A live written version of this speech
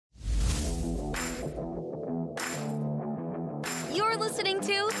listening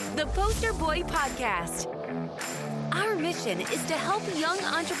to the Poster Boy Podcast. Our mission is to help young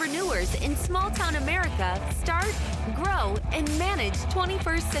entrepreneurs in small-town America start, grow, and manage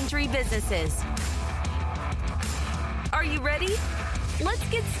 21st century businesses. Are you ready? Let's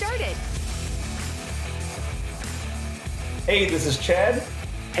get started. Hey, this is Chad.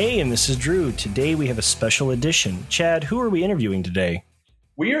 Hey, and this is Drew. Today we have a special edition. Chad, who are we interviewing today?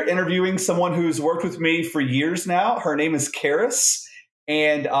 We are interviewing someone who's worked with me for years now. Her name is Karis.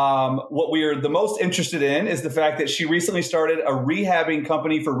 And what we are the most interested in is the fact that she recently started a rehabbing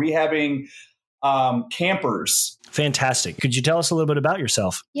company for rehabbing campers. Fantastic. Could you tell us a little bit about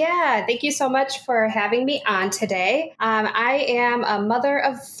yourself? Yeah, thank you so much for having me on today. I am a mother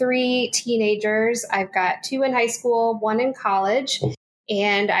of 3 teenagers. I've got 2 in high school, 1 in college.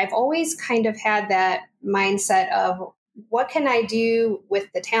 And I've always kind of had that mindset of what can I do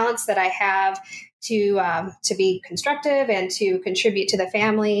with the talents that I have to be constructive and to contribute to the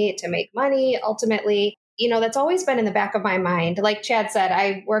family, to make money ultimately. You know, that's always been in the back of my mind. Like Chad said,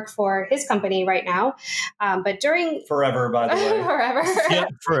 I work for his company right now, but during forever, by the way, forever, yeah,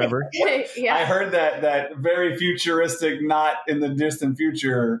 forever. Yeah. I heard that very futuristic, not in the distant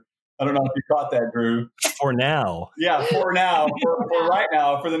future. I don't know if you caught that, Drew. For now. Yeah, for now, for right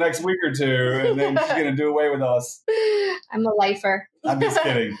now, for the next week or 2, and then she's going to do away with us. I'm a lifer. I'm just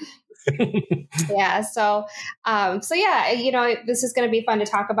kidding. Yeah. So yeah, you know, this is going to be fun to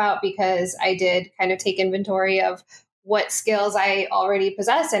talk about because I did kind of take inventory of what skills I already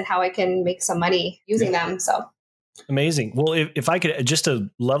possess and how I can make some money using them. So amazing. Well, if I could just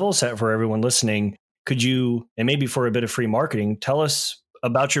a level set for everyone listening, could you, and maybe for a bit of free marketing, tell us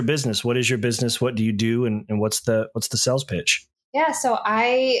about your business? What is your business? What do you do? And what's the sales pitch? Yeah, so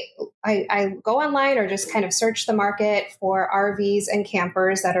I go online or just kind of search the market for RVs and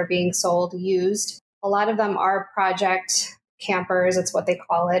campers that are being sold used. A lot of them are project campers. It's what they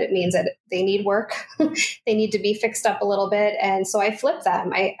call it. It means that they need work. They need to be fixed up a little bit. And so I flip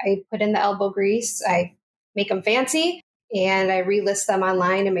them. I put in the elbow grease. I make them fancy and I relist them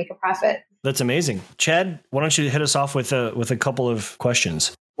online and make a profit. That's amazing. Chad, why don't you hit us off with a couple of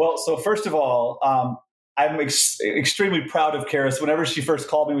questions? Well, so first of all, I'm extremely proud of Karis. Whenever she first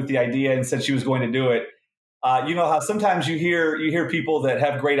called me with the idea and said she was going to do it, you know how sometimes you hear people that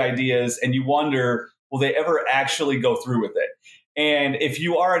have great ideas and you wonder, will they ever actually go through with it? And if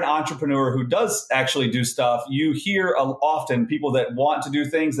you are an entrepreneur who does actually do stuff, you hear often people that want to do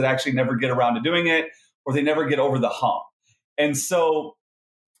things that actually never get around to doing it, or they never get over the hump. And so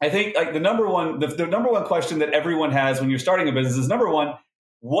I think like the number one question that everyone has when you're starting a business is, number one,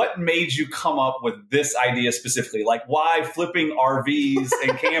 what made you come up with this idea specifically? Like, why flipping RVs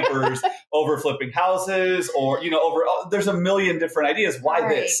and campers over flipping houses, or, you know, there's a million different ideas. Why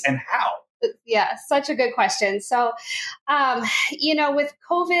this and how? Yeah, such a good question. So, you know, with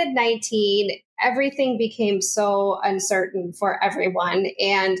COVID-19, everything became so uncertain for everyone.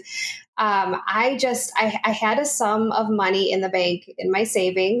 And I had a sum of money in the bank in my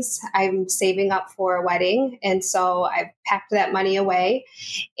savings. I'm saving up for a wedding. And so I packed that money away.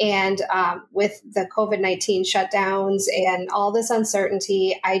 And with the COVID-19 shutdowns and all this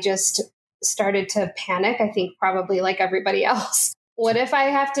uncertainty, I just started to panic, I think probably like everybody else. What if I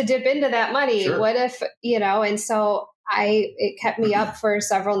have to dip into that money? Sure. What if, you know, and so it kept me up for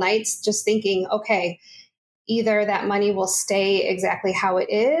several nights just thinking, okay, either that money will stay exactly how it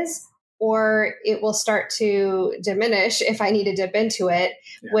is, or it will start to diminish if I need to dip into it,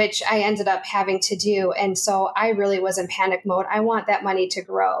 which I ended up having to do. And so I really was in panic mode. I want that money to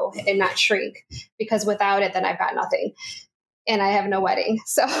grow and not shrink, because without it, then I've got nothing. And I have no wedding.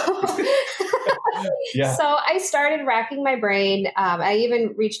 So, So I started racking my brain. I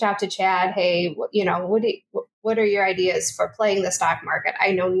even reached out to Chad. Hey, you know, what are your ideas for playing the stock market?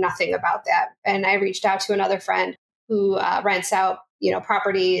 I know nothing about that. And I reached out to another friend who rents out, you know,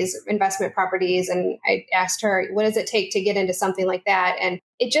 properties, investment properties. And I asked her, what does it take to get into something like that? And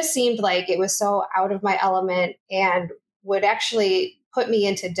it just seemed like it was so out of my element and would actually put me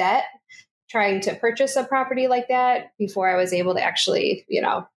into debt trying to purchase a property like that before I was able to actually, you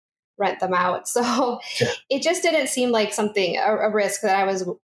know, rent them out. So it just didn't seem like a risk that I was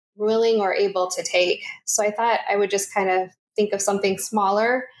willing or able to take. So I thought I would just kind of think of something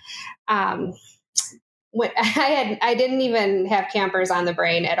smaller. I didn't even have campers on the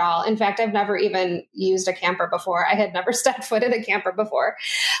brain at all. In fact, I've never even used a camper before. I had never stepped foot in a camper before.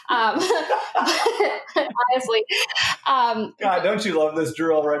 Honestly. God, don't you love this,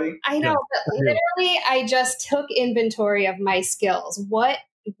 Drew, already? I know, but literally I just took inventory of my skills. What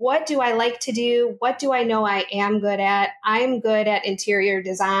what do I like to do? What do I know I am good at? I'm good at interior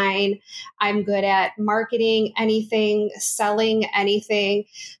design. I'm good at marketing anything, selling anything.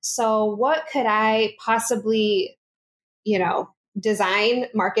 So what could I possibly, design,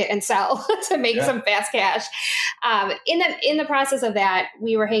 market, and sell to make some fast cash? In the process of that,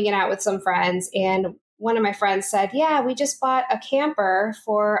 we were hanging out with some friends, and one of my friends said, yeah, we just bought a camper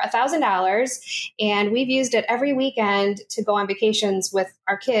for $1,000 and we've used it every weekend to go on vacations with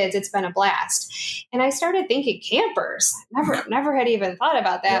our kids. It's been a blast. And I started thinking, campers, never had even thought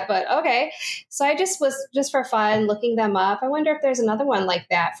about that, but okay. So I just was for fun looking them up. I wonder if there's another one like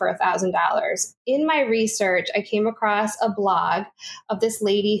that for $1,000. In my research, I came across a blog of this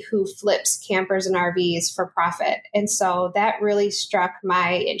lady who flips campers and RVs for profit. And so that really struck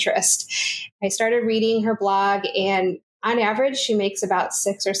my interest. I started reading her blog, and on average, she makes about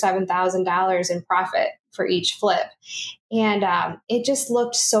 $6,000 or $7,000 in profit for each flip. And it just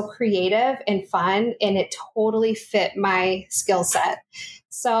looked so creative and fun, and it totally fit my skill set.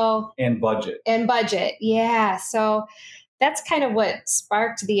 So and budget. Yeah. So that's kind of what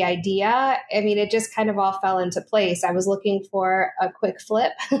sparked the idea. I mean, it just kind of all fell into place. I was looking for a quick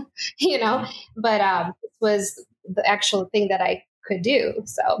flip, but it was the actual thing that I could do.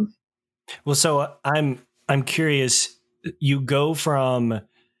 So. Well, so I'm curious. You go from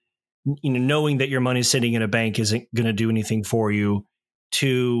knowing that your money sitting in a bank isn't going to do anything for you,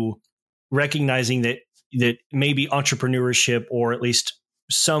 to recognizing that maybe entrepreneurship, or at least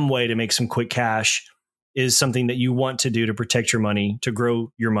some way to make some quick cash, is something that you want to do to protect your money, to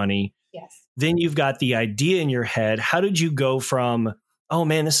grow your money. Yes. Then you've got the idea in your head. How did you go from, oh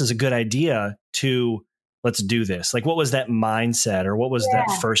man, this is a good idea, to let's do this? Like, what was that mindset, or what was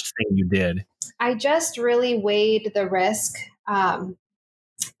that first thing you did? I just really weighed the risk. And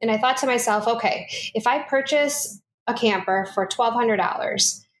I thought to myself, okay, if I purchase a camper for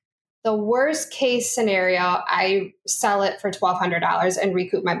 $1,200, the worst case scenario, I sell it for $1,200 and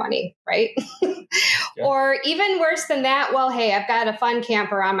recoup my money, right? Or even worse than that, well, hey, I've got a fun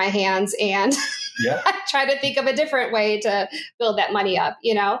camper on my hands, and I try to think of a different way to build that money up,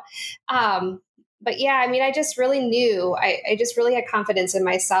 But yeah, I mean, I just really knew, I just really had confidence in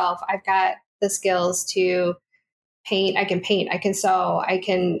myself. I've got the skills to paint, I can sew, I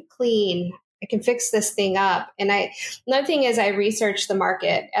can clean, I can fix this thing up. And another thing is, I researched the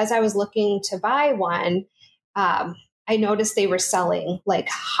market. As I was looking to buy one, I noticed they were selling like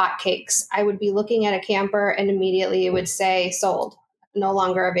hotcakes. I would be looking at a camper and immediately it would say sold, no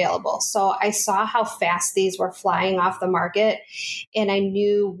longer available. So I saw how fast these were flying off the market, and I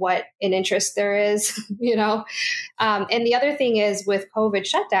knew what an interest there is, And the other thing is, with COVID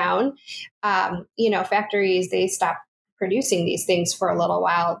shutdown, factories, they stopped producing these things for a little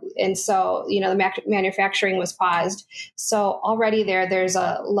while. And so, the manufacturing was paused. So already there's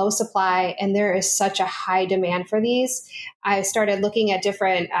a low supply, and there is such a high demand for these. I started looking at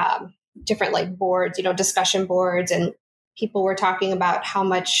different like boards, discussion boards, and people were talking about how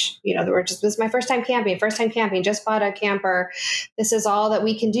much, this is my first time camping, just bought a camper. This is all that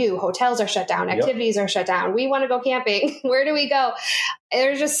we can do. Hotels are shut down. Activities are shut down. We want to go camping. Where do we go?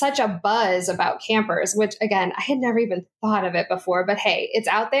 There's just such a buzz about campers, which again, I had never even thought of it before, but hey, it's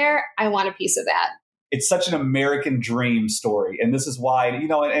out there. I want a piece of that. It's such an American dream story. And this is why,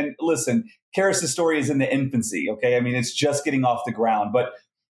 and listen, Karis' story is in the infancy. Okay. I mean, it's just getting off the ground, but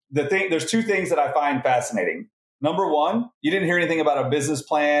there's two things that I find fascinating. Number one, you didn't hear anything about a business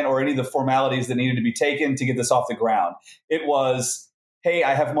plan or any of the formalities that needed to be taken to get this off the ground. It was, hey,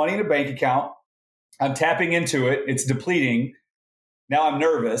 I have money in a bank account. I'm tapping into it. It's depleting. Now I'm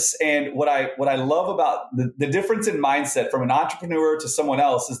nervous. And what I love about the difference in mindset from an entrepreneur to someone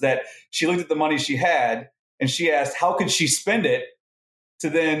else is that she looked at the money she had and she asked, how could she spend it to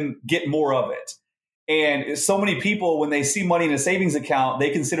then get more of it? And so many people, when they see money in a savings account,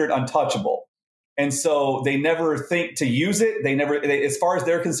 they consider it untouchable. And so they never think to use it. As far as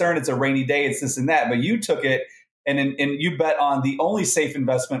they're concerned, it's a rainy day, it's this and that. But you took it and you bet on the only safe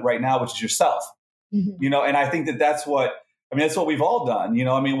investment right now, which is yourself. Mm-hmm. And I think that's what we've all done. And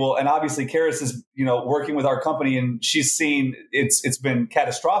obviously Karis is, working with our company, and she's seen it's been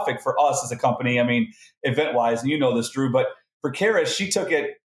catastrophic for us as a company. I mean, event wise, and this, Drew, but for Karis, she took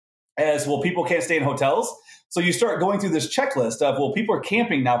it as, well, people can't stay in hotels. So you start going through this checklist of, well, people are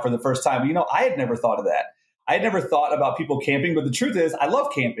camping now for the first time. I had never thought of that. I had never thought about people camping, but the truth is I love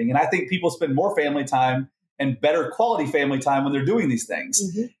camping. And I think people spend more family time and better quality family time when they're doing these things.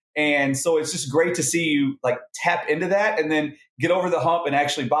 Mm-hmm. And so it's just great to see you like tap into that and then get over the hump and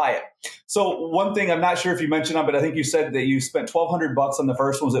actually buy it. So one thing, I'm not sure if you mentioned on, but I think you said that you spent $1,200 on the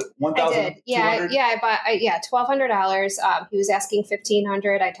first one. Was it $1,000? I did. Yeah. I bought, $1,200. He was asking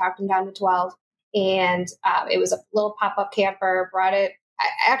 $1,500. I talked him down to 12, and it was a little pop-up camper. Brought it.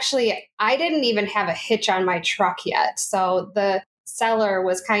 I didn't even have a hitch on my truck yet. So the seller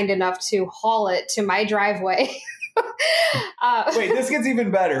was kind enough to haul it to my driveway. Wait, this gets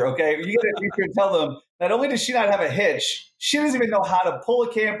even better. Okay. You can tell them, not only does she not have a hitch, she doesn't even know how to pull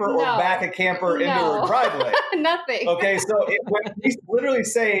a camper or back a camper into her driveway. Nothing. Okay. So when we literally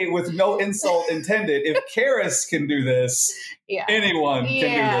say, with no insult intended, if Karis can do this, anyone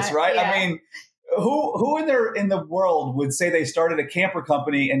can do this, right? Yeah. I mean, who in the world would say they started a camper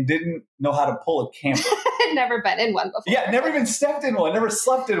company and didn't know how to pull a camper? Never been in one before. Yeah, never even stepped in one, never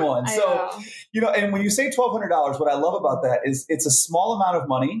slept in one. And when you say $1,200, what I love about that is it's a small amount of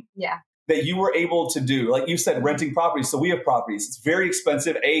money that you were able to do. Like you said, renting properties. So we have properties. It's very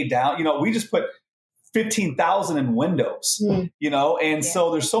expensive, down. We just put $15,000 in windows,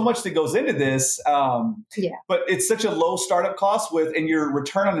 so there's so much that goes into this. But it's such a low startup cost and your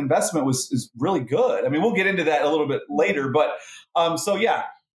return on investment is really good. I mean, we'll get into that a little bit later, but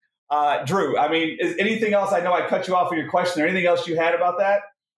Drew, I mean, is anything else? I know I cut you off with your question. Or anything else you had about that?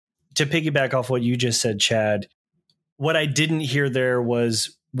 To piggyback off what you just said, Chad, what I didn't hear there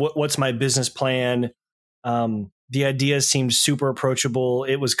was what's my business plan? The idea seemed super approachable.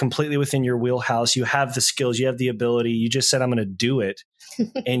 It was completely within your wheelhouse. You have the skills, you have the ability. You just said, I'm going to do it.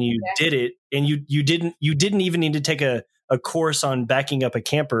 And you did it. And you didn't even need to take a course on backing up a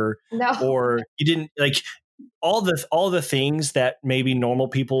camper. No. Or you didn't all the things that maybe normal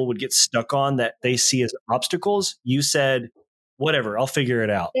people would get stuck on that they see as obstacles. You said, whatever, I'll figure it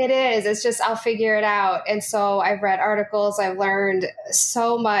out. It is. It's just, I'll figure it out. And so I've read articles. I've learned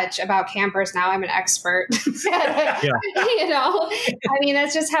so much about campers. Now I'm an expert. I mean,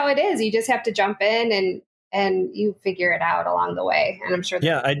 that's just how it is. You just have to jump in and you figure it out along the way. And I'm sure.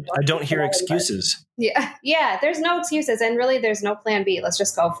 I don't hear excuses. Yeah. There's no excuses. And really there's no plan B. Let's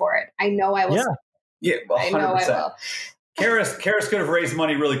just go for it. I know I will. Yeah, 100%. I know I will. Karis could have raised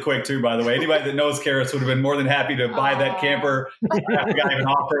money really quick too, by the way. Anybody that knows Karis would have been more than happy to buy that camper. I got even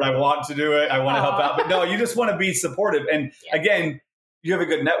offered, I want to do it. I want to help out. But no, you just want to be supportive. And again, you have a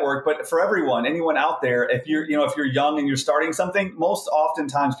good network, but for anyone out there, if you're young and you're starting something, most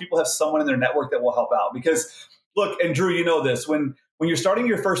oftentimes people have someone in their network that will help out. Because look, and Drew, you know this, when you're starting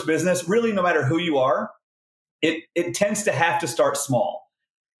your first business, really no matter who you are, it tends to have to start small.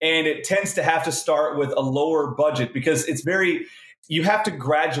 And it tends to have to start with a lower budget because you have to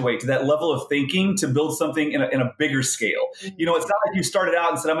graduate to that level of thinking to build something in a bigger scale. Mm-hmm. It's not like you started out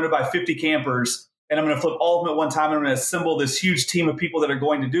and said, I'm going to buy 50 campers and I'm going to flip all of them at one time. And I'm going to assemble this huge team of people that are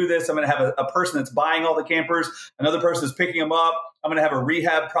going to do this. I'm going to have a person that's buying all the campers. Another person is picking them up. I'm going to have a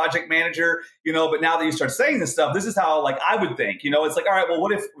rehab project manager, but now that you start saying this stuff, this is how I would think, it's like, all right, well,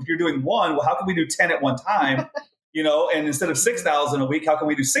 what if you're doing one? Well, how can we do 10 at one time? And instead of 6,000 a week, how can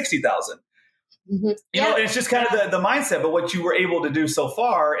we do 60,000? Mm-hmm. And it's just kind of the mindset, but what you were able to do so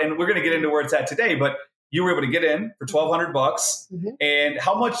far, and we're going to get into where it's at today, but you were able to get in for $1,200. Mm-hmm. And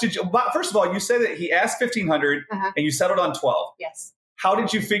how much did you, first of all, you said that he asked $1,500 and you settled on 12. Yes. How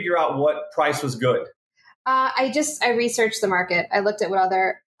did you figure out what price was good? I researched the market. I looked at what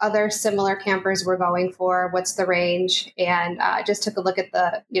other similar campers were going for, what's the range, and just took a look at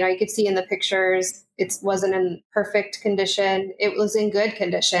you could see in the pictures, it wasn't in perfect condition. It was in good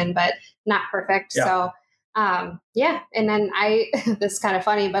condition, but not perfect. Yeah. So, and then this is kind of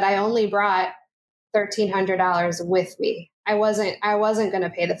funny, but I only brought $1,300 with me. I wasn't going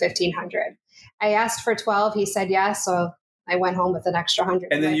to pay the $1,500. I asked for 12. He said yes. So I went home with an extra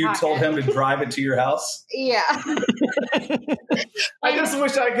 100. And then you told him to drive it to your house? Yeah. I just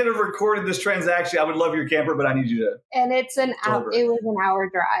wish I could have recorded this transaction. I would love your camper, but I need you to. And it was an hour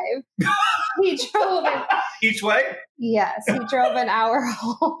drive. He drove it. Each way? Yes. He drove an hour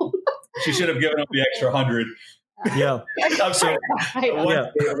home. She should have given him the extra 100. Yeah. I'm sorry.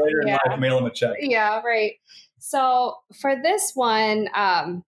 Later in life, mail him a check. Yeah, right. So for this one,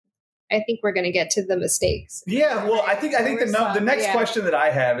 I think we're going to get to the mistakes. Yeah, well, I think the next question that I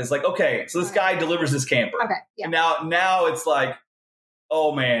have is like, okay, so this guy delivers this camper. Okay, yeah. And now it's like,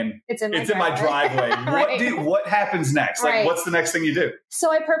 oh man, it's in my driveway. Right. What happens next? Like, what's the next thing you do?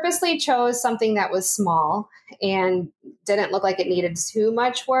 So I purposely chose something that was small and didn't look like it needed too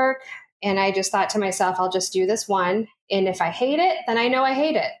much work. And I just thought to myself, I'll just do this one. And if I hate it, then I know I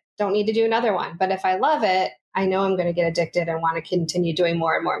hate it. Don't need to do another one. But if I love it, I know I'm going to get addicted and want to continue doing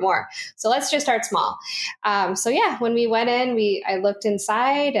more and more and more. So let's just start small. When we went in, I looked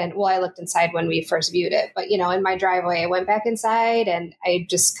inside I looked inside when we first viewed it, but in my driveway, I went back inside and I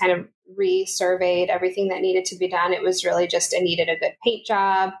just kind of resurveyed everything that needed to be done. It was really just, it needed a good paint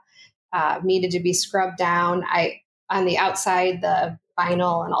job, needed to be scrubbed down. On the outside, the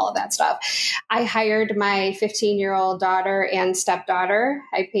vinyl and all of that stuff. I hired my 15-year-old daughter and stepdaughter.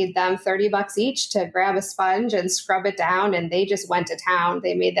 I paid them $30 each to grab a sponge and scrub it down. And they just went to town.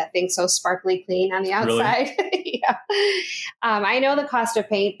 They made that thing so sparkly clean on the outside. Really? Yeah. I know the cost of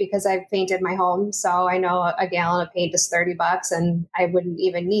paint because I've painted my home. So I know a gallon of paint is $30 and I wouldn't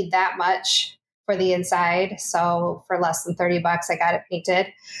even need that much for the inside. So for less than $30, I got it painted.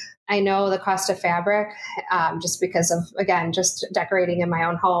 I know the cost of fabric just because of, again, just decorating in my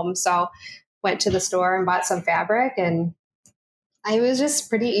own home. So went to the store and bought some fabric and it was just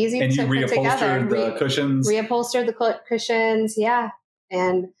pretty easy to put together. The cushions? Reupholstered the cushions, yeah.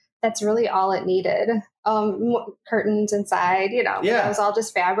 And that's really all it needed. Curtains inside, it was all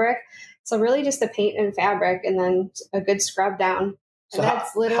just fabric. So really just the paint and fabric and then a good scrub down. So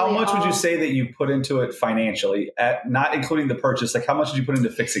how much would you say that you put into it financially, not including the purchase? Like how much did you put into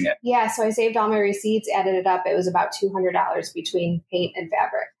fixing it? Yeah, so I saved all my receipts, added it up. It was about $200 between paint and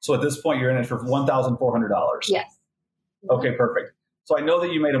fabric. So at this point, you're in it for $1,400. Yes. Okay, perfect. So I know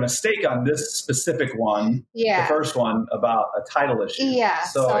that you made a mistake on this specific one, the first one, about a title issue. Yeah.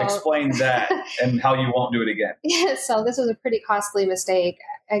 So explain that and how you won't do it again. Yeah, so this was a pretty costly mistake.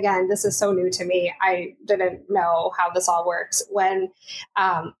 Again, this is so new to me. I didn't know how this all works. When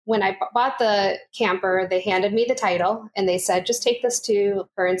I bought the camper, they handed me the title and they said, just take this to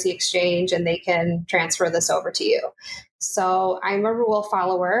currency exchange and they can transfer this over to you. So I'm a rule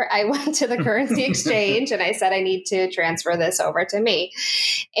follower. I went to the currency exchange and I said, I need to transfer this over to me.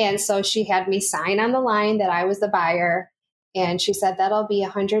 And so she had me sign on the line that I was the buyer. And she said, that'll be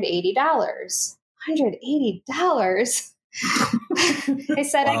 $180. $180. I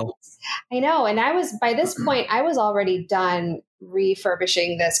said, wow. I know. And by this point, I was already done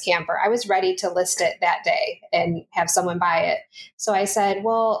refurbishing this camper. I was ready to list it that day and have someone buy it. So I said,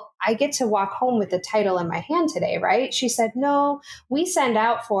 well, I get to walk home with the title in my hand today, right? She said, no, we send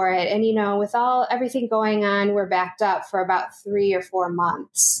out for it. And, with everything going on, we're backed up for about 3 or 4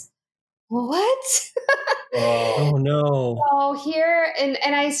 months. What? Oh, no. So here, and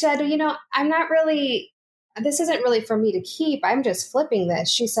I said, this isn't really for me to keep. I'm just flipping this.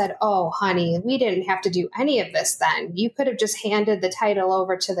 She said, oh, honey, we didn't have to do any of this then. You could have just handed the title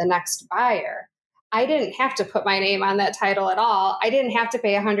over to the next buyer. I didn't have to put my name on that title at all. I didn't have to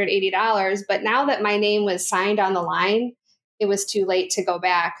pay $180. But now that my name was signed on the line, it was too late to go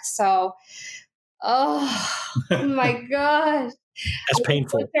back. So, oh my gosh. That's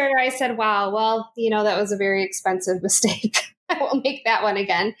painful. I said, wow, well, that was a very expensive mistake. I won't make that one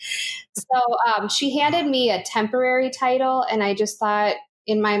again. So she handed me a temporary title. And I just thought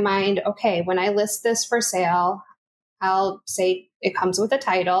in my mind, okay, when I list this for sale, I'll say it comes with a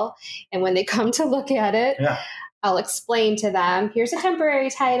title. And when they come to look at it, I'll explain to them, here's a temporary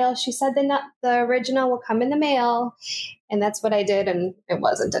title. She said the original will come in the mail. And that's what I did. And it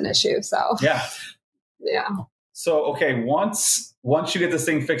wasn't an issue. So yeah. So, okay, once you get this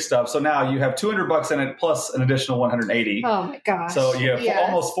thing fixed up, so now you have $200 in it plus an additional $180. Oh my gosh. So you have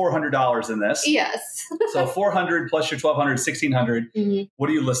almost $400 in this. Yes. So $400 plus your $1,200, $1,600. Mm-hmm. What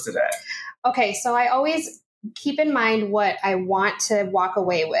do you list it at? Okay, so I always keep in mind what I want to walk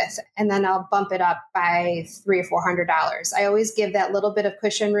away with, and then I'll bump it up by $300 or $400. I always give that little bit of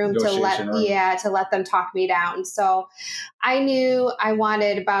cushion room to let them talk me down. So I knew I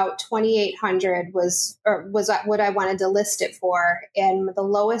wanted about $2,800 was what I wanted to list it for, and the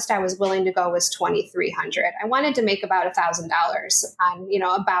lowest I was willing to go was $2,300. I wanted to make about $1,000 on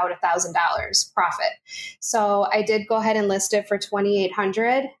about $1,000 profit. So I did go ahead and list it for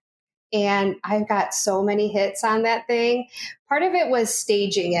 $2,800. And I've got so many hits on that thing. Part of it was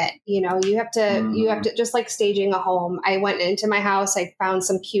staging it. You have to, just like staging a home. I went into my house, I found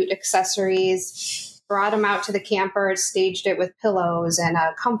some cute accessories, brought them out to the camper, staged it with pillows and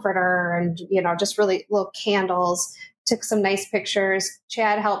a comforter and, just really little candles, took some nice pictures.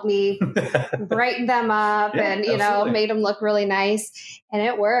 Chad helped me brighten them up and, made them look really nice, and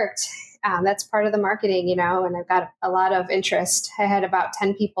it worked. That's part of the marketing, and I've got a lot of interest. I had about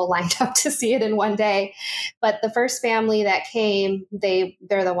 10 people lined up to see it in one day. But the first family that came,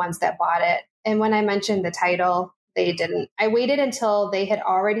 they're the ones that bought it. And when I mentioned the title, they didn't. I waited until they had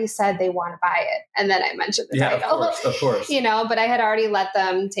already said they want to buy it. And then I mentioned the title. Of course. But I had already let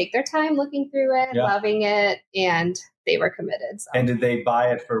them take their time looking through it, loving it. And they were committed. So. And did they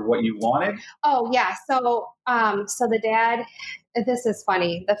buy it for what you wanted? Oh yeah. So the dad, this is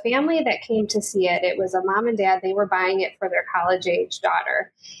funny. The family that came to see it, it was a mom and dad. They were buying it for their college age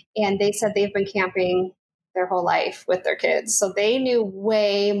daughter. And they said they've been camping their whole life with their kids. So they knew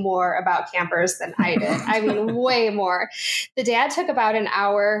way more about campers than I did. I mean, way more. The dad took about an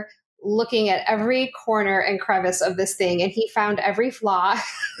hour looking at every corner and crevice of this thing, and he found every flaw.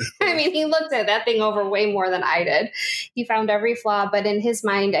 I mean, he looked at that thing over way more than I did. He found every flaw, but in his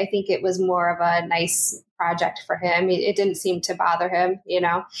mind, I think it was more of a nice project for him. It didn't seem to bother him,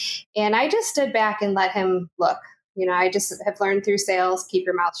 and I just stood back and let him look. I just have learned through sales, keep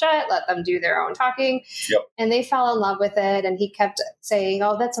your mouth shut, let them do their own talking. Yep. And they fell in love with it. And he kept saying,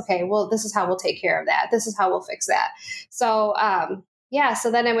 oh, that's okay. Well, this is how we'll take care of that. This is how we'll fix that. So,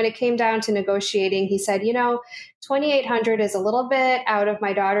 so then when it came down to negotiating, he said, $2,800 is a little bit out of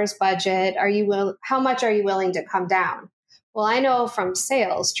my daughter's budget. How much are you willing to come down? Well, I know from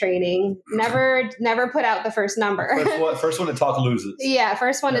sales training, never put out the first number. First one to talk loses. Yeah,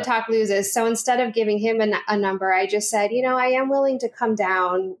 first one to talk loses. So instead of giving him a number, I just said, I am willing to come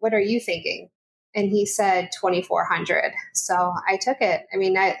down. What are you thinking? And he said 2,400. So I took it. I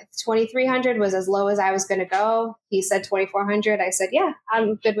mean, 2,300 was as low as I was going to go. He said 2,400. I said, yeah,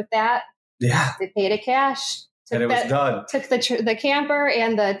 I'm good with that. Yeah. They paid it cash. And it was done. Took the camper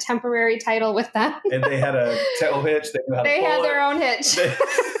and the temporary title with them. And they had a tail hitch. They had their own hitch.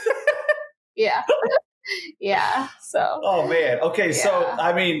 Yeah. Yeah. So. Oh, man. Okay. Yeah. So,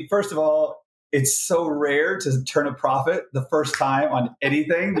 I mean, first of all, it's so rare to turn a profit the first time on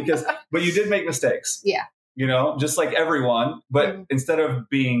anything but you did make mistakes. Yeah. Just like everyone. But instead of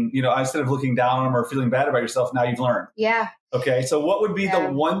instead of looking down on them or feeling bad about yourself, now you've learned. Yeah. Okay. So what would be the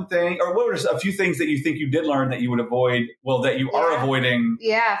one thing, or what were a few things that you think you did learn that you would avoid, that you are avoiding?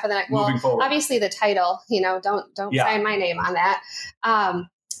 Yeah. For the next, moving forward. Obviously the title, don't sign my name on that.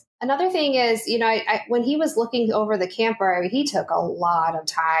 Another thing is, I when he was looking over the camper, I mean, he took a lot of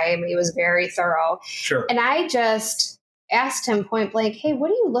time. He was very thorough. Sure. And I just asked him point blank, hey,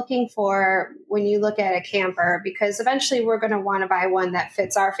 what are you looking for when you look at a camper? Because eventually we're going to want to buy one that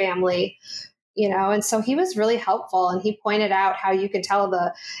fits our family, and so he was really helpful. And he pointed out how you can tell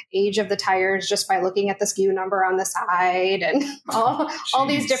the age of the tires just by looking at the SKU number on the side and all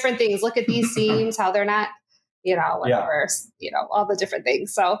these different things. Look at these seams, how they're not, whatever, all the different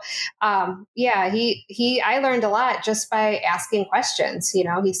things. So, I learned a lot just by asking questions.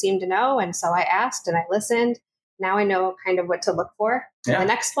 He seemed to know. And so I asked and I listened. Now I know kind of what to look for in the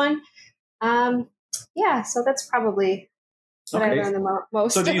next one. So that's probably what I learned the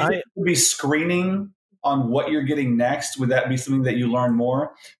most. So do you think it would be screening on what you're getting next? Would that be something that you learn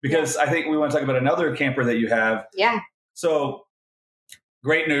more? Because I think we want to talk about another camper that you have. Yeah. So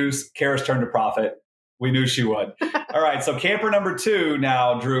great news. Karis turned a profit. We knew she would. All right. So camper number 2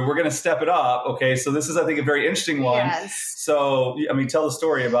 now, Drew, we're going to step it up. Okay. So this is, I think, a very interesting one. Yes. So, tell the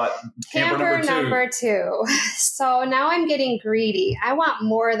story about camper number two. So now I'm getting greedy. I want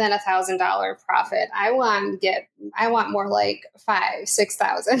more than $1,000 profit. I want more like 5,000,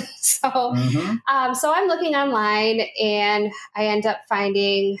 6,000. So, so I'm looking online and I end up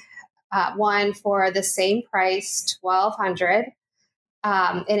finding one for the same price, $1,200.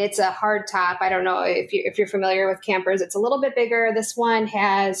 And it's a hard top. I don't know if you're familiar with campers. It's a little bit bigger. This one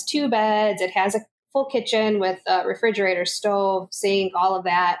has 2 beds. It has a full kitchen with a refrigerator, stove, sink, all of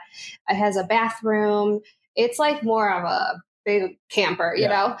that. It has a bathroom. It's like more of a big camper, you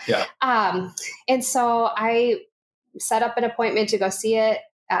know? Yeah. And so I set up an appointment to go see it.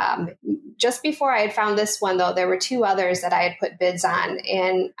 Just before I had found this one, though, there were 2 others that I had put bids on,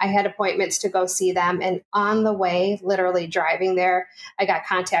 and I had appointments to go see them. And on the way, literally driving there, I got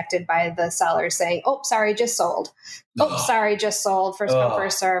contacted by the seller saying, oh, sorry, just sold. Oh, sorry, just sold. First come,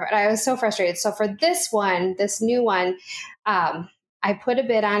 first serve. And I was so frustrated. So for this one, this new one, I put a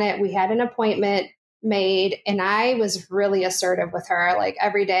bid on it. We had an appointment made, and I was really assertive with her, like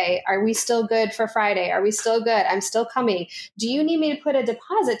every day. Are we still good for Friday? Are we still good? I'm still coming. Do you need me to put a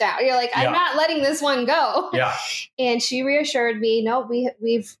deposit down? You're like, I'm not letting this one go. Yeah. And she reassured me, no,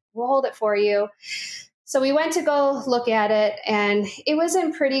 we'll hold it for you. So we went to go look at it, and it was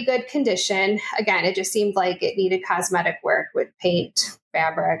in pretty good condition. Again, it just seemed like it needed cosmetic work with paint,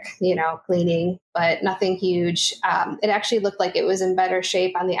 fabric, cleaning, but nothing huge. It actually looked like it was in better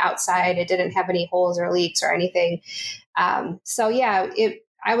shape on the outside. It didn't have any holes or leaks or anything.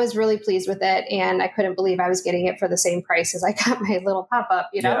 I was really pleased with it, and I couldn't believe I was getting it for the same price as I got my little pop-up,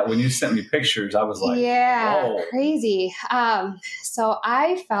 you know? Yeah, when you sent me pictures, I was like, yeah, whoa. crazy. So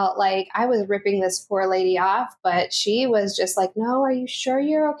I felt like I was ripping this poor lady off, but she was just like, no, are you sure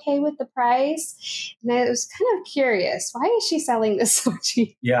you're okay with the price? And I was kind of curious, why is she selling this so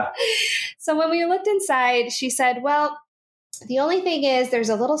cheap? Yeah. So when we looked inside, she said, well, the only thing is there's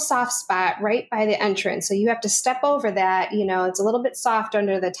a little soft spot right by the entrance. So you have to step over that. You know, it's a little bit soft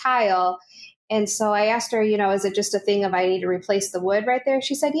under the tile. And so I asked her, you know, is it just a thing of I need to replace the wood right there?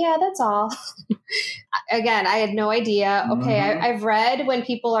 She said, yeah, that's all. Again, I had no idea. Okay, I've read when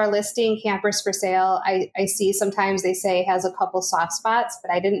people are listing campers for sale, I see sometimes they say it has a couple soft spots,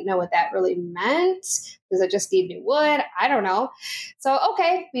 but I didn't know what that really meant. Does it just need new wood? I don't know. So,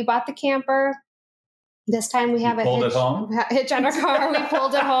 okay, we bought the camper. This time we have a hitch on our car. We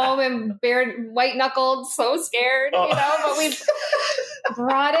pulled it home and white knuckled, so scared, you know, but we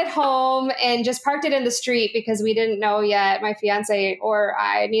brought it home and just parked it in the street because we didn't know yet. My fiance or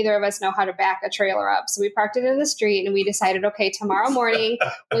I, neither of us know how to back a trailer up. So we parked it in the street and we decided, okay, tomorrow morning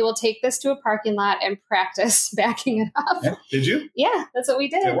we will take this to a parking lot and practice backing it up. Yeah. Did you? Yeah, that's what we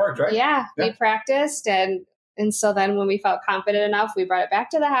did. It worked, right? Yeah, we practiced and so then when we felt confident enough, we brought it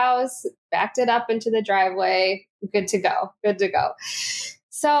back to the house, backed it up into the driveway. Good to go.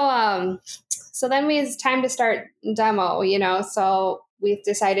 So then it's time to start demo, you know, so we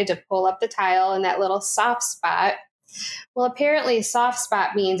decided to pull up the tile in that little soft spot. Well, apparently soft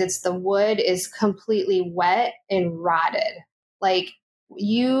spot means it's the wood is completely wet and rotted. Like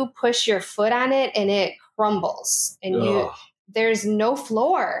you push your foot on it and it crumbles and there's no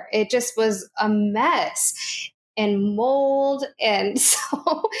floor. It just was a mess and mold. And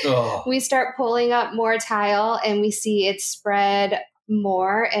so we start pulling up more tile and we see it spread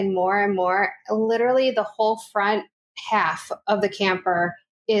more and more and more. Literally the whole front half of the camper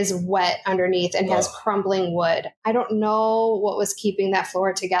is wet underneath and has crumbling wood. I don't know what was keeping that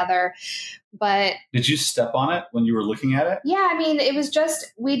floor together, but... Did you step on it when you were looking at it? Yeah, I mean, it was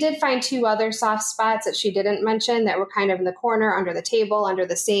just, we did find 2 other soft spots that she didn't mention that were kind of in the corner, under the table, under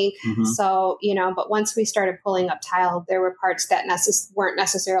the sink. Mm-hmm. So, you know, but once we started pulling up tile, there were parts that weren't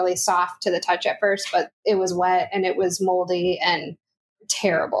necessarily soft to the touch at first, but it was wet and it was moldy and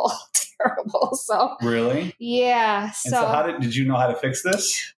terrible. So really? Yeah. So how did you know how to fix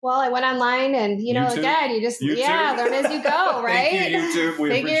this? Well, I went online and, you know, YouTube? Again, you just, YouTube? Learn as you go, right? Thank you, YouTube. We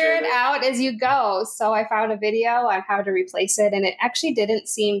figure it out as you go. So I found a video on how to replace it and it actually didn't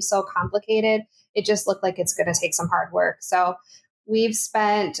seem so complicated. It just looked like it's going to take some hard work. So we've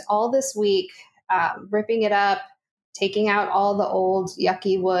spent all this week ripping it up, taking out all the old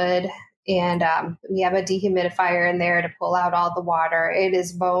yucky wood. And we have a dehumidifier in there to pull out all the water. It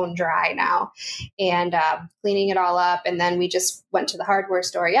is bone dry now. And cleaning it all up. And then we just went to the hardware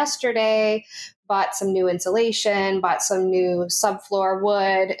store yesterday, bought some new insulation, bought some new subfloor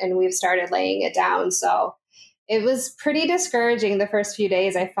wood, and we've started laying it down. So it was pretty discouraging the first few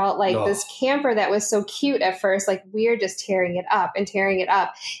days. I felt like this camper that was so cute at first, like we're just tearing it up. And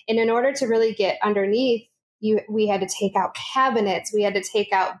in order to really get underneath, we had to take out cabinets. We had to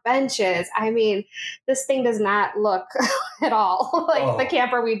take out benches. I mean, this thing does not look at all like the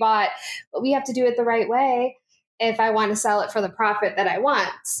camper we bought, but we have to do it the right way if I want to sell it for the profit that I want.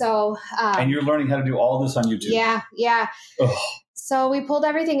 So, and you're learning how to do all this on YouTube. Yeah. So we pulled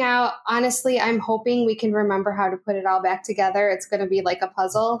everything out. Honestly, I'm hoping we can remember how to put it all back together. It's going to be like a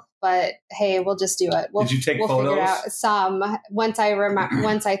puzzle, but hey, we'll just do it. Did you take photos? Figure it out. Some once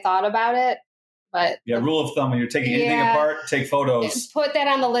I thought about it. But rule of thumb, when you're taking anything apart, take photos. Put that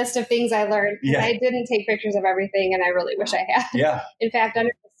on the list of things I learned. Yeah. I didn't take pictures of everything, and I really wish I had. Yeah. In fact,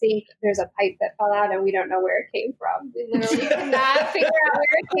 under the sink, there's a pipe that fell out, and we don't know where it came from. We literally did not figure out where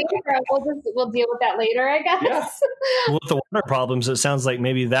it came from. We'll deal with that later, I guess. Yeah. Well, with the water problems, it sounds like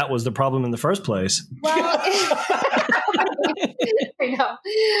maybe that was the problem in the first place. Well, I know.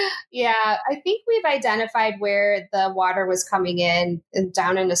 Yeah, I think we've identified where the water was coming in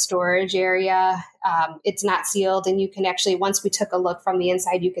down in the storage area. It's not sealed, and you can actually, once we took a look from the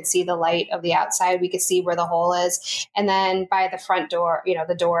inside, you could see the light of the outside. We could see where the hole is. And then by the front door, you know,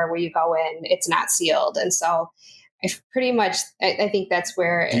 the door where you go in, it's not sealed. And so I think that's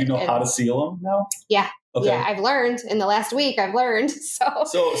where. Do you know how to seal them now? Yeah. Okay. Yeah, I've learned in the last week.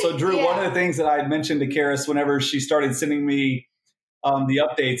 So Drew, one of the things that I had mentioned to Karis whenever she started sending me the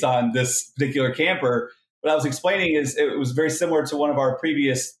updates on this particular camper, what I was explaining is it was very similar to one of our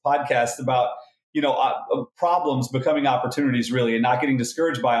previous podcasts about, you know, problems becoming opportunities really, and not getting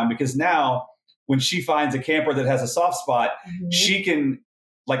discouraged by them, because now when she finds a camper that has a soft spot, she can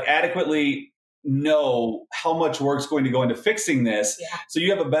like adequately know how much work's going to go into fixing this. Yeah. So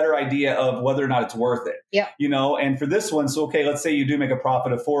you have a better idea of whether or not it's worth it. Yeah. And for this one, so, okay, let's say you do make a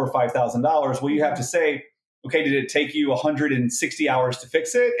profit of $4,000 or $5,000. Well, you have to say, okay, did it take you 160 hours to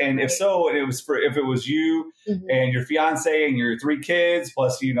fix it? And if so, and if it was you and your fiance and your 3 kids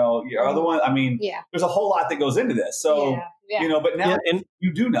plus, your other one, I mean, there's a whole lot that goes into this. So, but now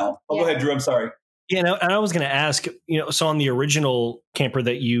you do know. Oh, go ahead, Drew. I'm sorry. And I was going to ask, so on the original camper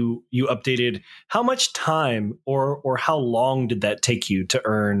that you updated, how much time or how long did that take you to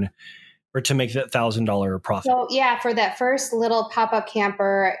earn or to make that $1,000 profit? So for that first little pop-up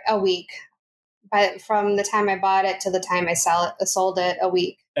camper, a week. But from the time I bought it to the time I sold it, a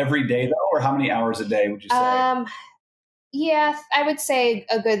week. Every day though, or how many hours a day would you say? I would say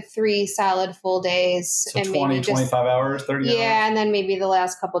a good 3 solid full days. So and 20, maybe 25 hours, 30 hours? Yeah, and then maybe the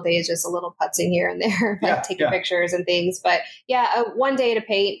last couple of days, just a little putzing here and there, like taking pictures and things. But one day to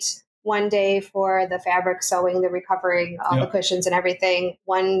paint, one day for the fabric sewing, the recovering, all the cushions and everything,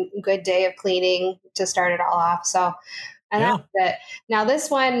 one good day of cleaning to start it all off. So, and that's it. Now this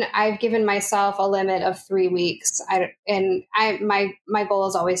one, I've given myself a limit of 3 weeks. My goal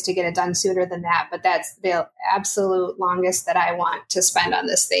is always to get it done sooner than that, but that's the absolute longest that I want to spend on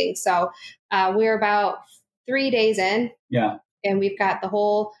this thing. So we're about 3 days in. Yeah. And we've got the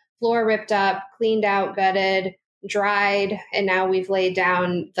whole floor ripped up, cleaned out, gutted, dried, and now we've laid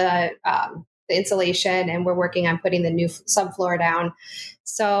down the insulation and we're working on putting the new subfloor down.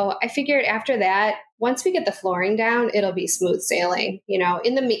 So I figured after that, once we get the flooring down, it'll be smooth sailing.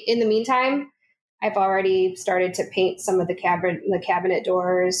 In the meantime, I've already started to paint some of the cabinet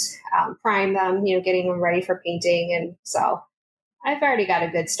doors, prime them, getting them ready for painting. And so I've already got a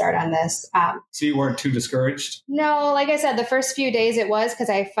good start on this. So you weren't too discouraged? No, like I said, the first few days it was because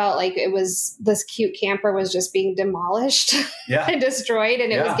I felt like this cute camper was just being demolished and destroyed,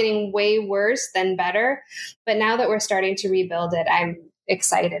 and it was getting way worse than better. But now that we're starting to rebuild it, I'm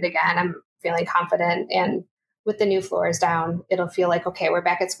excited again. I'm feeling confident, and with the new floors down, it'll feel like, okay, we're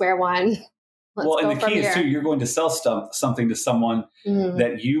back at square one. And the key is too, you're going to sell something to someone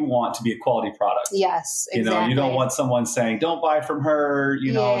that you want to be a quality product. Yes, exactly. You don't want someone saying, don't buy from her,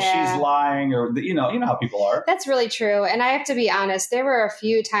 she's lying, or, you know how people are. That's really true. And I have to be honest, there were a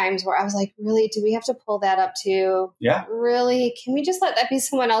few times where I was like, really, do we have to pull that up too? Yeah. Really? Can we just let that be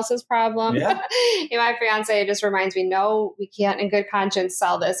someone else's problem? Yeah. My fiance just reminds me, no, we can't in good conscience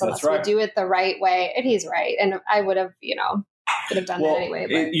sell this unless we do it the right way. And he's right. And I would have, could have done that anyway.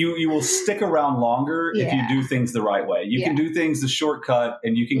 But you will stick around longer if you do things the right way. You can do things the shortcut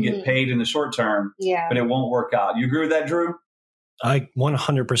and you can get paid in the short term, but it won't work out. You agree with that, Drew? I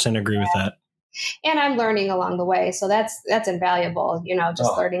 100% agree with that. And I'm learning along the way. So that's invaluable,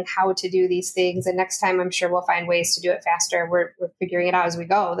 learning how to do these things. And next time, I'm sure we'll find ways to do it faster. We're figuring it out as we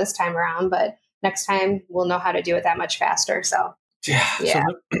go this time around, but next time we'll know how to do it that much faster. So, So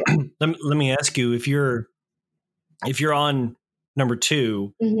let me ask you, if you're on number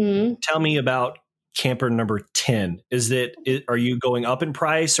 2, tell me about camper number 10. Are you going up in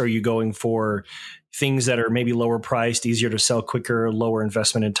price? Are you going for things that are maybe lower priced, easier to sell quicker, lower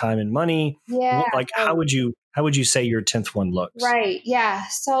investment in time and money? Yeah. How would you say your 10th one looks? Right. Yeah.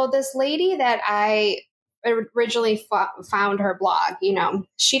 So this lady that I originally found her blog,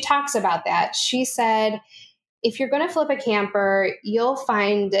 she talks about that. She said, if you're going to flip a camper, you'll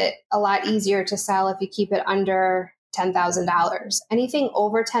find it a lot easier to sell if you keep it under $10,000. Anything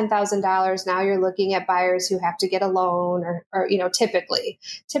over $10,000, now you're looking at buyers who have to get a loan or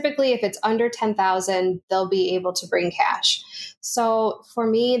typically if it's under $10,000, they'll be able to bring cash. So for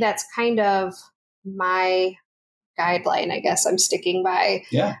me, that's kind of my guideline, I guess I'm sticking by.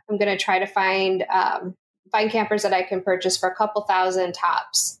 Yeah. I'm going to try to find campers that I can purchase for a couple thousand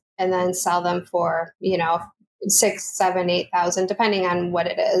tops and then sell them for, 6, 7, 8,000, depending on what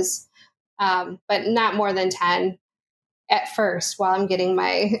it is. But not more than 10. At first, while I'm getting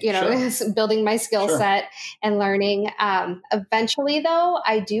my, building my skill set and learning. Eventually, though,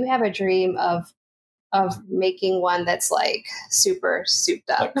 I do have a dream of making one that's like super souped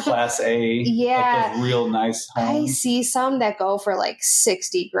up, like Class A, like a real nice home. I see some that go for like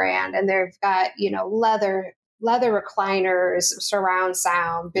 $60,000, and they've got leather recliners, surround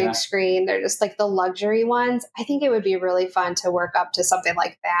sound, big screen. They're just like the luxury ones. I think it would be really fun to work up to something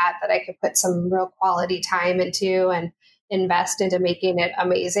like that I could put some real quality time into and invest into making it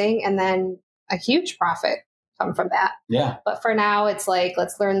amazing, and then a huge profit come from that. Yeah. But for now, it's like,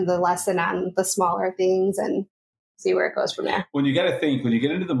 let's learn the lesson on the smaller things and see where it goes from there. When you got to think, when you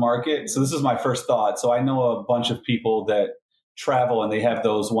get into the market, so this is my first thought. So I know a bunch of people that travel and they have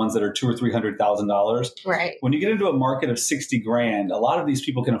those ones that are $200,000 or $300,000. Right. When you get into a market of $60,000, a lot of these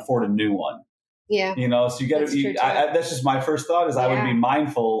people can afford a new one. Yeah. So you got to, that's just my first thought is I would be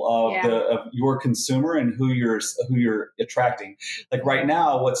mindful of your consumer and who you're attracting. Like right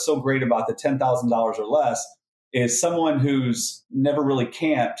now, what's so great about the $10,000 or less is someone who's never really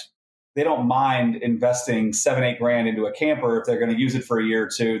camped. They don't mind investing $7-8 grand into a camper if they're going to use it for a year or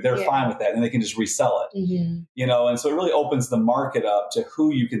two. They're fine with that, and they can just resell it. And so it really opens the market up to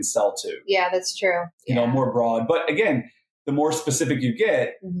who you can sell to. Yeah, that's true. More broad. But again, the more specific you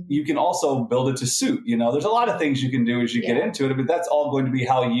get, you can also build it to suit. There's a lot of things you can do as you get into it, but that's all going to be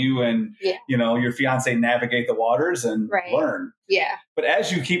how you and your fiance navigate the waters and learn. Yeah. But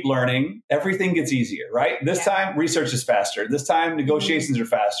as you keep learning, everything gets easier, right? This time, research is faster. This time, negotiations are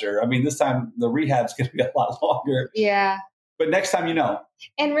faster. I mean, this time, the rehab's going to be a lot longer. Yeah. But next time,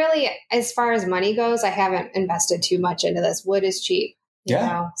 And really, as far as money goes, I haven't invested too much into this. Wood is cheap. You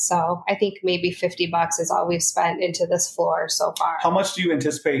know? So I think maybe $50 is all we've spent into this floor so far. How much do you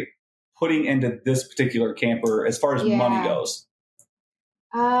anticipate putting into this particular camper as far as money goes?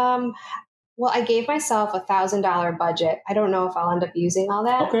 Well, I gave myself $1,000 budget. I don't know if I'll end up using all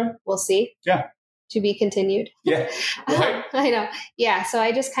that. Okay. We'll see. Yeah. To be continued. Yeah. Right. I know. Yeah. So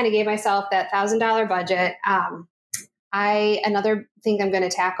I just kind of gave myself that $1,000 budget. Another thing I'm going to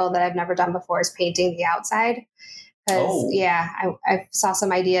tackle that I've never done before is painting the outside. Because, I saw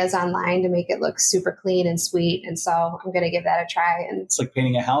some ideas online to make it look super clean and sweet. And so I'm going to give that a try. And it's like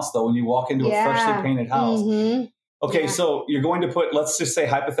painting a house, though, when you walk into a freshly painted house. Okay, so you're going to put, let's just say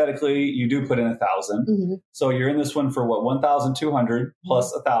hypothetically, you do put in 1,000. So you're in this one for what, 1,200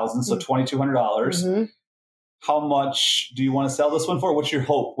 plus 1,000, so $2,200. How much do you want to sell this one for? What's your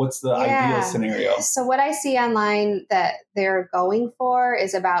hope? What's the ideal scenario? So what I see online that they're going for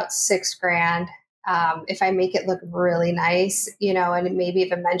is about $6,000. If I make it look really nice, and maybe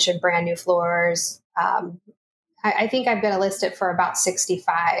even mention brand new floors, I think I'm going to list it for about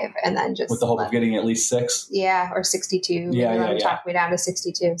 65 and then just with the hope of getting at least 6. Yeah. Or 62. Talk me down to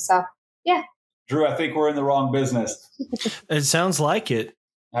 62. So yeah. Drew, I think we're in the wrong business. It sounds like it.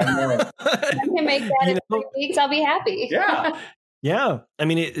 I know. I can make that in 3 weeks. I'll be happy. Yeah. Yeah. I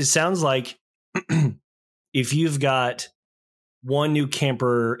mean, it sounds like if you've got one new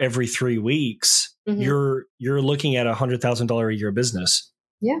camper every 3 weeks, you're looking at $100,000 a year business.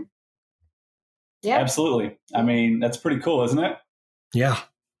 Yeah. Yeah. Absolutely. I mean, that's pretty cool, isn't it? Yeah.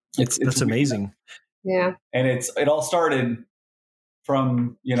 That's amazing. Yeah. And it all started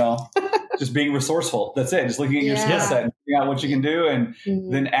from, just being resourceful. That's it. Just looking at your skill set and figuring out what you can do and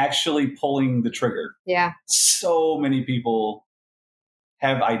then actually pulling the trigger. Yeah. So many people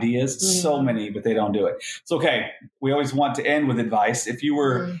have ideas, so many, but they don't do it. It's okay. We always want to end with advice. If you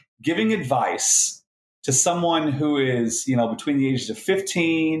were giving advice to someone who is, between the ages of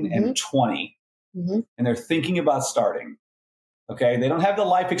 15 and 20, and they're thinking about starting, okay, they don't have the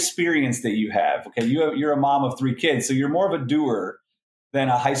life experience that you have. Okay, you're a mom of 3 kids, so you're more of a doer than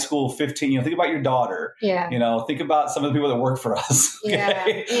a high school 15. Think about your daughter. Yeah. Think about some of the people that work for us.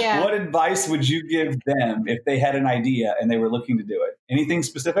 Okay? Yeah. What advice would you give them if they had an idea and they were looking to do it? Anything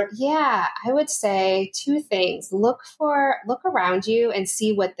specific? Yeah, I would say 2 things. Look around you and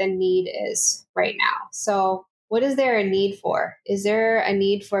see what the need is right now. So what is there a need for? Is there a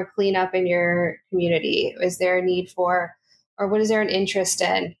need for cleanup in your community? Is there a need for, or what is there an interest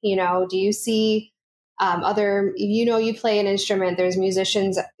in? Do you see you play an instrument, there's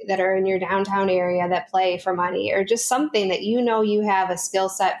musicians that are in your downtown area that play for money, or just something that you have a skill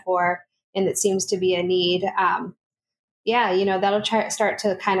set for and it seems to be a need. That'll start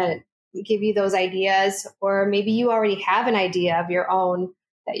to kind of give you those ideas, or maybe you already have an idea of your own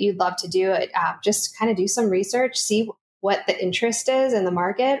that you'd love to do it. Just kind of do some research, see what the interest is in the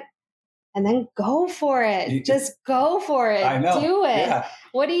market, and then go for it. Just go for it. I know. Do it. Yeah.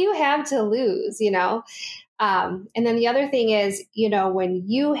 What do you have to lose, And then the other thing is, when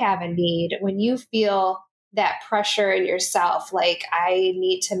you have a need, when you feel that pressure in yourself, like I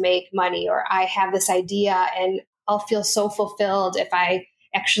need to make money, or I have this idea and I'll feel so fulfilled if I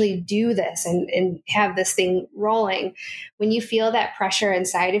actually do this and have this thing rolling. When you feel that pressure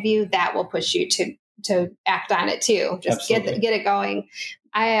inside of you, that will push you to act on it too. Just get it going.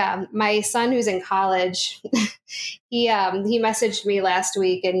 My son who's in college, he messaged me last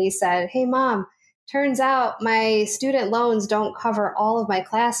week and he said, "Hey mom, turns out my student loans don't cover all of my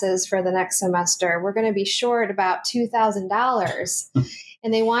classes for the next semester. We're going to be short about $2,000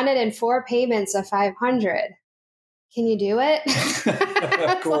 and they want it in 4 payments of $500. Can you do it?"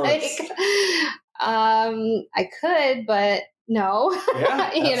 Of course. I could, but no.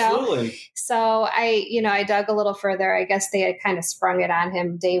 Yeah, you absolutely. know? So I dug a little further. I guess they had kind of sprung it on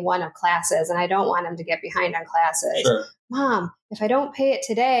him day one of classes, and I don't want him to get behind on classes. Sure. Mom, if I don't pay it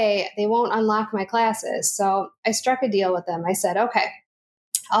today, they won't unlock my classes. So I struck a deal with them. I said, okay,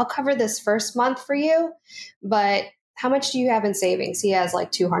 I'll cover this first month for you, but how much do you have in savings? He has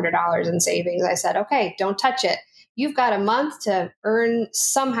like $200 in savings. I said, okay, don't touch it. You've got a month to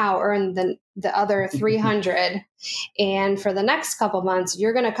somehow earn the other 300. And for the next couple months,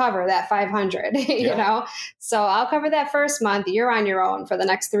 you're going to cover that 500, you know? So I'll cover that first month. You're on your own for the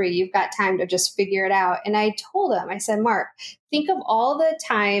next 3. You've got time to just figure it out. And I told him, I said, Mark, think of all the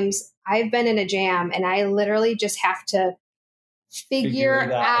times I've been in a jam and I literally just have to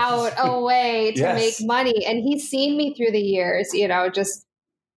figure out a way to make money. And he's seen me through the years, just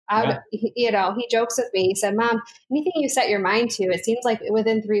he jokes with me. He said, Mom, anything you set your mind to, it seems like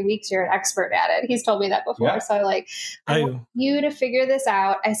within 3 weeks you're an expert at it. He's told me that before. So I want you to figure this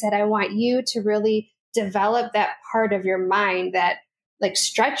out. I said, I want you to really develop that part of your mind that like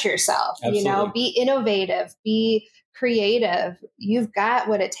stretch yourself, be innovative, be creative. You've got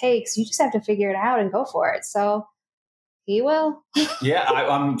what it takes. You just have to figure it out and go for it. So he will.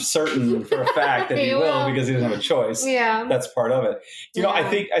 I'm certain for a fact that he will because he doesn't have a choice. Yeah. That's part of it. I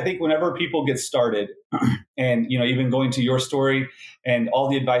think whenever people get started and, even going to your story and all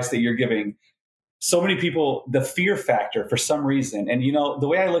the advice that you're giving, so many people, the fear factor for some reason. And, the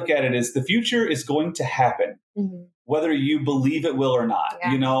way I look at it is the future is going to happen, whether you believe it will or not,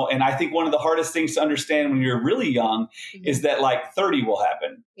 and I think one of the hardest things to understand when you're really young is that like 30 will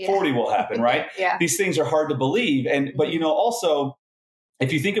happen, 40 will happen, right? These things are hard to believe. But, also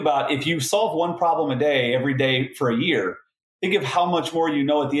if you think about, if you solve one problem a day, every day for a year, think of how much more you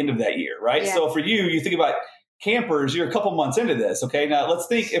know at the end of that year, right? So for you think about campers, you're a couple months into this. Okay. Now let's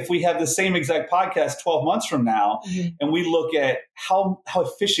think if we have the same exact podcast 12 months from now and we look at how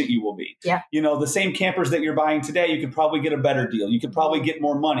efficient you will be. The same campers that you're buying today, you could probably get a better deal. You could probably get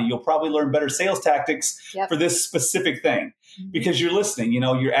more money. You'll probably learn better sales tactics for this specific thing because you're listening,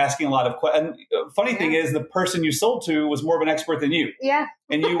 you're asking a lot of questions. Funny thing is the person you sold to was more of an expert than you.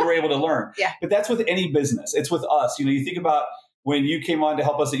 And you were able to learn. But that's with any business. It's with us. You think about when you came on to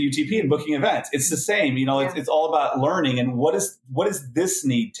help us at UTP and booking events, it's the same, it's all about learning and what does this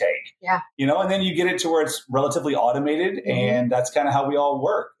need take? And then you get it to where it's relatively automated and that's kind of how we all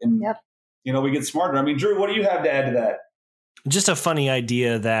work. And, we get smarter. I mean, Drew, what do you have to add to that? Just a funny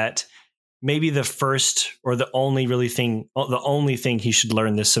idea that maybe the first or the only thing he should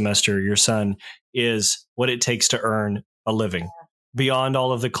learn this semester, your son, is what it takes to earn a living. Beyond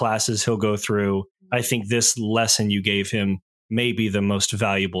all of the classes he'll go through, I think this lesson you gave him may be the most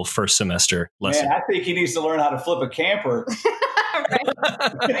valuable first semester lesson. Man, I think he needs to learn how to flip a camper.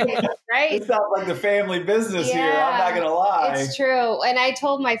 Right. It sounds like the family business here. I'm not going to lie. It's true. And I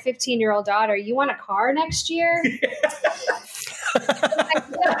told my 15-year-old daughter, you want a car next year?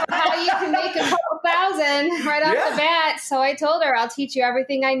 How you can make a couple thousand right off the bat. So I told her, I'll teach you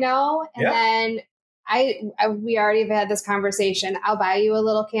everything I know. And then we already have had this conversation. I'll buy you a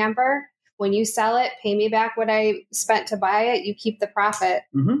little camper. When you sell it, pay me back what I spent to buy it. You keep the profit.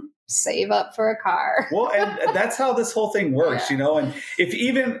 Save up for a car. Well, and that's how this whole thing works, And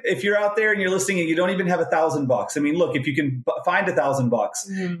if you're out there and you're listening and you don't even have $1,000, I mean, look, if you can find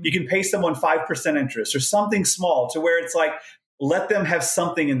 $1,000, you can pay someone 5% interest or something small to where it's like, let them have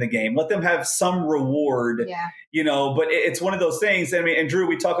something in the game. Let them have some reward. But it's one of those things. I mean, and Drew,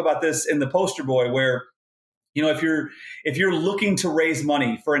 we talk about this in the Poster Boy where, if you're looking to raise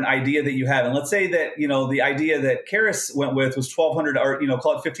money for an idea that you have, and let's say that, the idea that Karis went with was $1,200 or,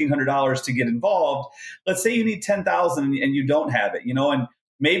 call it $1,500 to get involved. Let's say you need $10,000 and you don't have it, and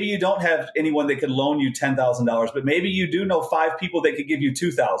maybe you don't have anyone that could loan you $10,000, but maybe you do know 5 people that could give you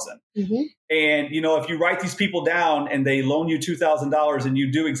 $2,000. And, if you write these people down and they loan you $2,000 and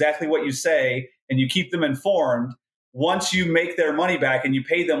you do exactly what you say and you keep them informed, once you make their money back and you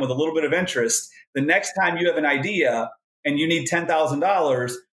pay them with a little bit of interest, the next time you have an idea and you need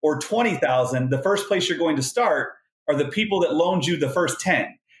 $10,000 or $20,000, the first place you're going to start are the people that loaned you the first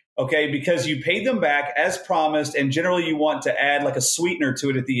 10. Okay, because you paid them back as promised, and generally you want to add like a sweetener to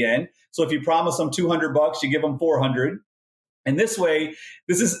it at the end. So if you promise them $200, you give them $400. And this way,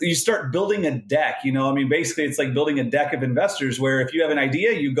 you start building a deck, basically it's like building a deck of investors where if you have an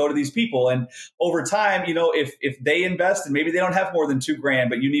idea, you go to these people and over time, if they invest and maybe they don't have more than $2,000,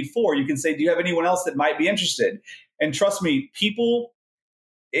 but you need 4, you can say, do you have anyone else that might be interested? And trust me,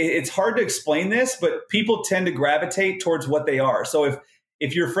 it's hard to explain this, but people tend to gravitate towards what they are. So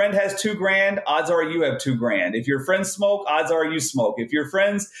if your friend has $2,000, odds are you have $2,000. If your friends smoke, odds are you smoke. If your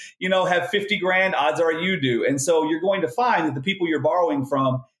friends, have 50 grand, odds are you do. And so you're going to find that the people you're borrowing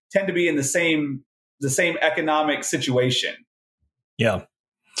from tend to be in the same economic situation. Yeah.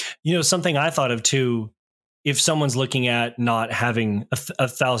 Something I thought of too, if someone's looking at not having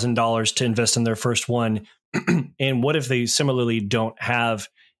 $1,000 to invest in their first one, and what if they similarly don't have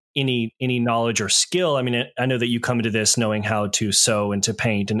any knowledge or skill? I mean, I know that you come into this knowing how to sew and to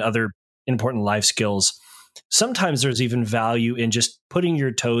paint and other important life skills. Sometimes there's even value in just putting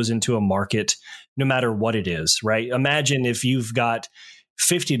your toes into a market, no matter what it is, right? Imagine if you've got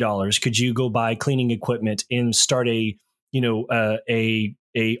 $50, could you go buy cleaning equipment and start a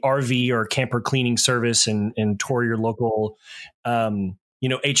RV or camper cleaning service and tour your local,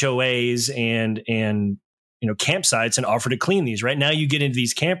 HOAs and campsites and offer to clean these. Right now, you get into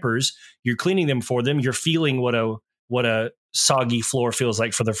these campers, you're cleaning them for them. You're feeling what a soggy floor feels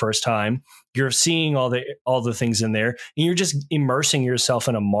like for the first time. You're seeing all the things in there, and you're just immersing yourself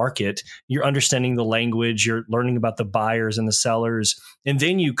in a market. You're understanding the language. You're learning about the buyers and the sellers, and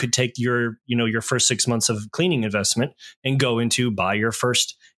then you could take your first 6 months of cleaning investment and go into buy your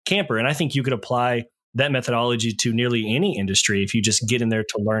first camper. And I think you could apply that methodology to nearly any industry if you just get in there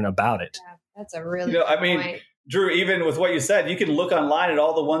to learn about it. Yeah, that's a really good point. Drew, even with what you said, you can look online at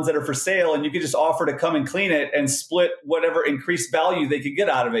all the ones that are for sale, and you could just offer to come and clean it and split whatever increased value they could get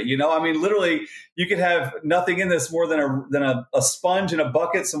out of it. Literally, you could have nothing in this more than a sponge and a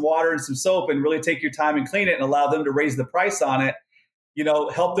bucket, some water and some soap, and really take your time and clean it and allow them to raise the price on it.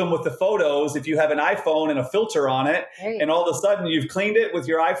 Help them with the photos if you have an iPhone and a filter on it. Right. And all of a sudden you've cleaned it with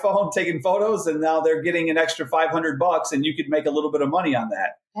your iPhone, taking photos, and now they're getting an extra $500 and you could make a little bit of money on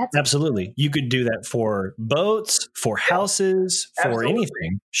that. Absolutely. You could do that for boats, for houses, for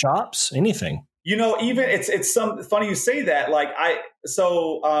anything, shops, anything. Even it's some funny you say that.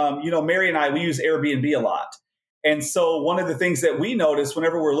 Mary and I, we use Airbnb a lot. And so one of the things that we notice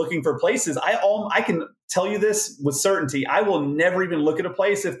whenever we're looking for places, I can tell you this with certainty. I will never even look at a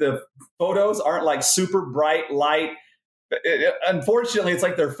place if the photos aren't like super bright light. Unfortunately, it's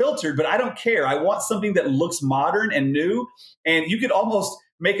like they're filtered, but I don't care. I want something that looks modern and new. And you could almost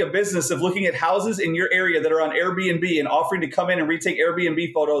make a business of looking at houses in your area that are on Airbnb and offering to come in and retake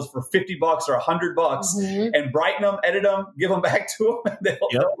Airbnb photos for $50 or $100 and brighten them, edit them, give them back to them, and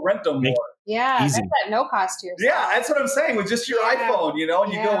they'll rent them more. Yeah, easy. that's at no cost to yourself. Yeah, that's what I'm saying with just your iPhone,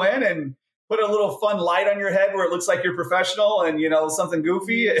 and you go in and put a little fun light on your head where it looks like you're professional and, something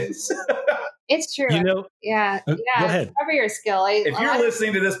goofy. It's true. Go ahead. Cover your skill. If you're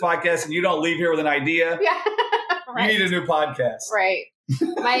listening to this podcast and you don't leave here with an idea, right. You need a new podcast. Right.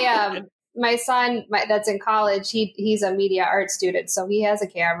 My son, that's in college, he's a media art student, so he has a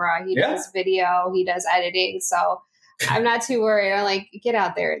camera. He does video, he does editing. So I'm not too worried. I'm like, get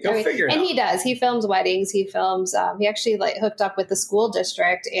out there. Figure it out. He does. He films weddings. He films. He actually hooked up with the school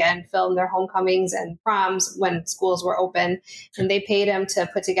district and filmed their homecomings and proms when schools were open, and they paid him to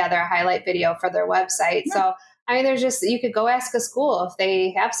put together a highlight video for their website. Yeah. So there's you could go ask a school if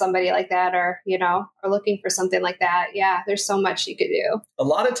they have somebody like that, or are looking for something like that. Yeah, there's so much you could do. A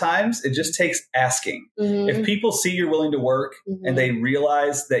lot of times it just takes asking. Mm-hmm. If people see you're willing to work and they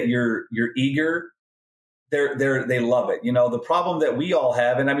realize that you're eager, they love it. The problem that we all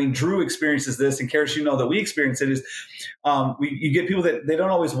have, and Drew experiences this, and Karis, that we experience it, is you get people that they don't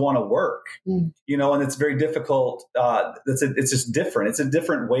always want to work, and it's very difficult. It's just different. It's a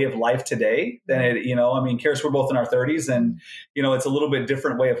different way of life today than it, Karis, we're both in our 30s, and, it's a little bit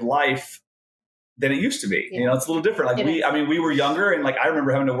different way of life than it used to be. Yeah. It's a little different. We were younger, and I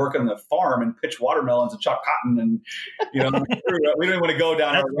remember having to work on the farm and pitch watermelons and chop cotton, and we don't even want to go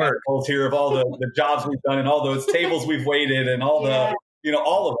down our rabbit holes here of all the jobs we've done and all those tables we've waited and all the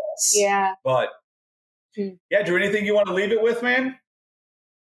all of us. Yeah. But Drew, anything you want to leave it with, man?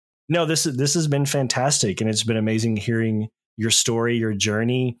 No, this has been fantastic, and it's been amazing hearing your story, your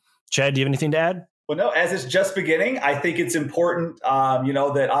journey. Chad, do you have anything to add? Well, no, as it's just beginning, I think it's important,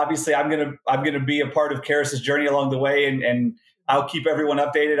 that obviously I'm gonna be a part of Karis's journey along the way, and I'll keep everyone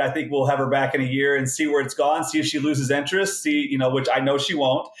updated. I think we'll have her back in a year and see where it's gone, see if she loses interest, which I know she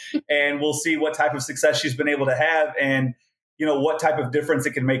won't, and we'll see what type of success she's been able to have, and what type of difference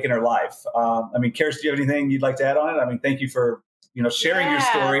it can make in her life. Karis, do you have anything you'd like to add on it? Thank you for sharing your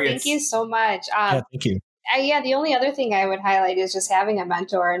story. Thank you so much. Thank you. The only other thing I would highlight is just having a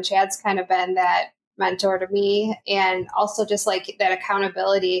mentor, and Chad's kind of been that mentor to me, and also just that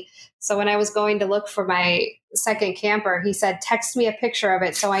accountability. So when I was going to look for my second camper, he said, text me a picture of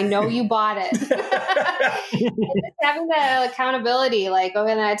it so I know you bought it. Having that accountability, and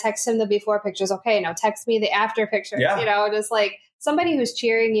I text him the before pictures. Okay, now text me the after pictures, somebody who's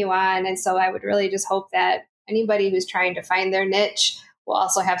cheering you on. And so I would really just hope that anybody who's trying to find their niche will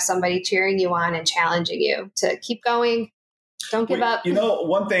also have somebody cheering you on and challenging you to keep going. Don't give up.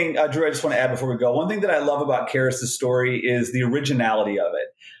 One thing, Drew, I just want to add before we go, one thing that I love about Karis's story is the originality of it.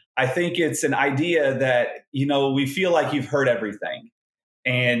 I think it's an idea that, we feel like you've heard everything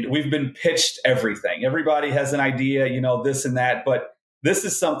and we've been pitched everything. Everybody has an idea, this and that, but this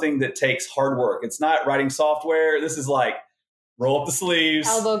is something that takes hard work. It's not writing software. This is like roll up the sleeves.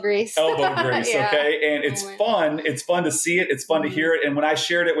 Elbow grease. Yeah. Okay. And it's fun. It's fun to see it. It's fun to hear it. And when I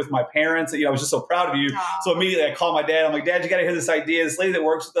shared it with my parents, I was just so proud of you. Aww. So immediately I called my dad. I'm like, Dad, you got to hear this idea. This lady that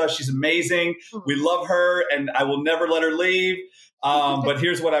works with us, she's amazing. We love her and I will never let her leave. But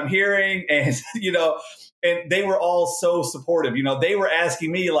here's what I'm hearing. And, and they were all so supportive. They were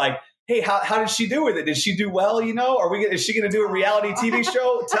asking me like, hey, how did she do with it? Did she do well? Is she going to do a reality TV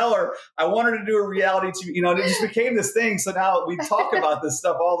show? Tell her I want her to do a reality TV. It just became this thing. So now we talk about this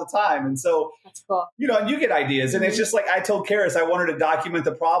stuff all the time. And so, that's cool. And you get ideas. And it's just like I told Karis, I wanted to document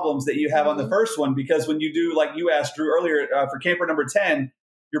the problems that you have on the first one, because when you do, like you asked Drew earlier, for camper number 10,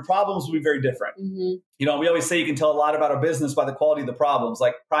 your problems will be very different. We always say you can tell a lot about a business by the quality of the problems.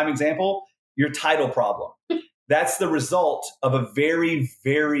 Like prime example, your title problem. That's the result of a very,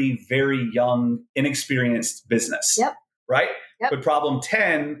 very, very young, inexperienced business. Yep. Right? Yep. But problem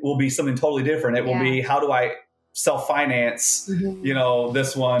 10 will be something totally different. It will be, how do I self-finance,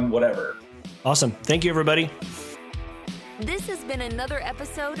 this one, whatever. Awesome. Thank you, everybody. This has been another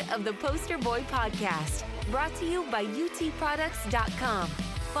episode of the Poster Boy Podcast, brought to you by utproducts.com.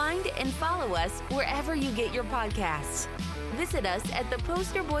 Find and follow us wherever you get your podcasts. Visit us at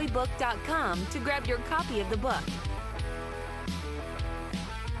theposterboybook.com to grab your copy of the book.